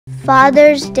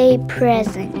Father's Day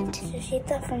present.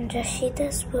 Joshita from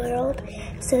Joshita's World.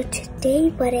 So today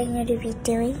what I'm going to be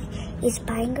doing is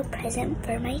buying a present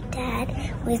for my dad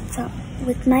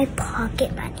with my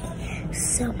pocket money.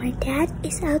 So my dad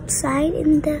is outside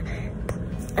in the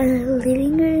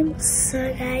living room.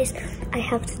 So guys, I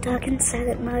have to talk in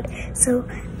silent mode. So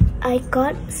I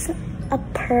got a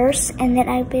purse, and then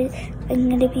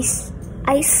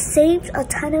I saved a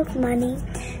ton of money.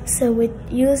 So with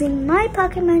using my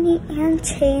pocket money and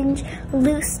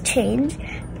loose change,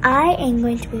 I am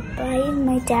going to be buying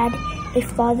my dad a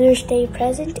Father's Day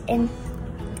present and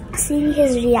seeing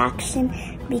his reaction,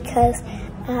 because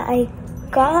I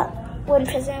got one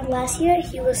present last year.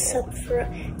 He was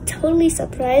totally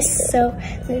surprised. So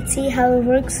let's see how it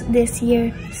works this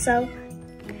year. So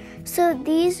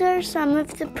these are some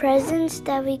of the presents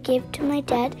that we gave to my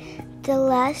dad the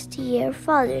last year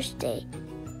Father's Day.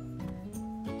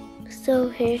 So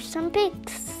here's some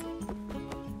pics.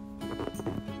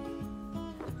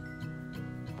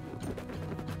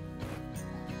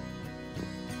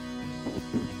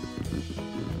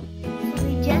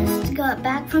 We just got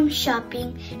back from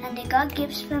shopping and I got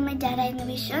gifts for my dad. I'm going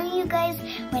to be showing you guys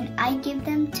when I give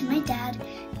them to my dad.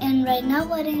 And right now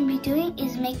what I'm going to be doing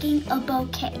is making a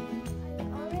bouquet. I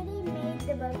already made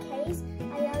the bouquets.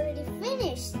 I already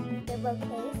finished the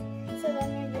bouquets. So I'm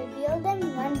going to reveal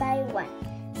them one by one.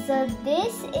 So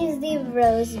this is the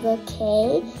rose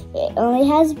bouquet. It only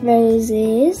has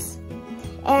roses.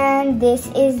 And this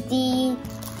is the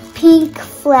pink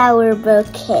flower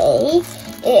bouquet.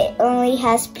 It only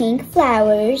has pink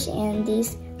flowers and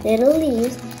these little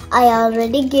leaves. I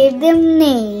already gave them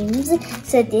names.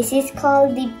 So this is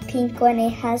called the pink one.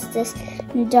 It has this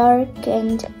dark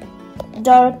pink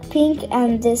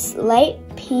and this light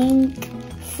pink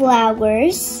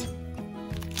flowers.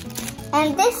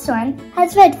 And this one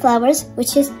has red flowers,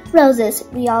 which is roses.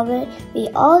 We all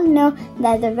know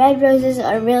that the red roses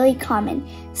are really common.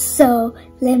 So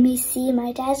let me see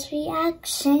my dad's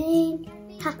reaction.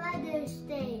 Happy Father's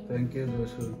Day. Thank you,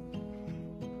 Joshua.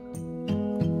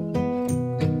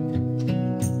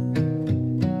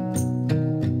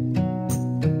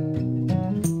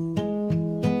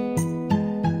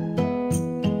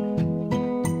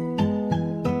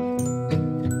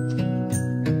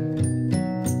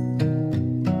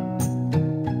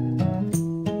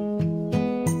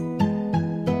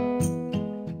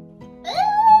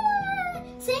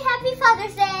 Happy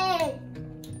Father's Day!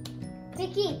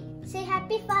 Vicky, say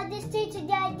Happy Father's Day to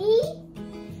Daddy.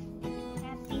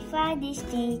 Happy Father's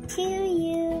Day to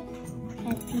you.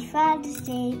 Happy Father's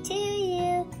Day to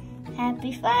you.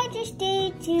 Happy Father's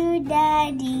Day to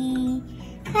Daddy.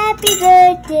 Happy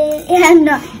birthday.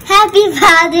 No, Happy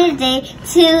Father's Day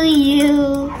to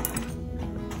you.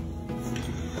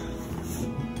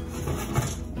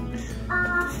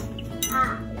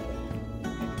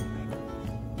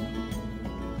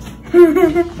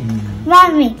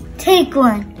 Mommy, take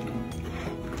one.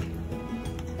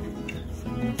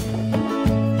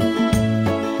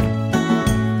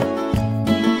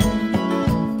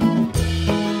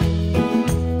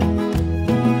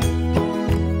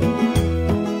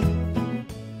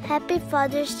 Happy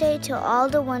Father's Day to all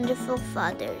the wonderful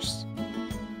fathers.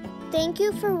 Thank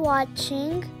you for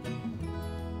watching,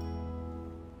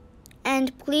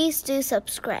 and please do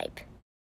subscribe.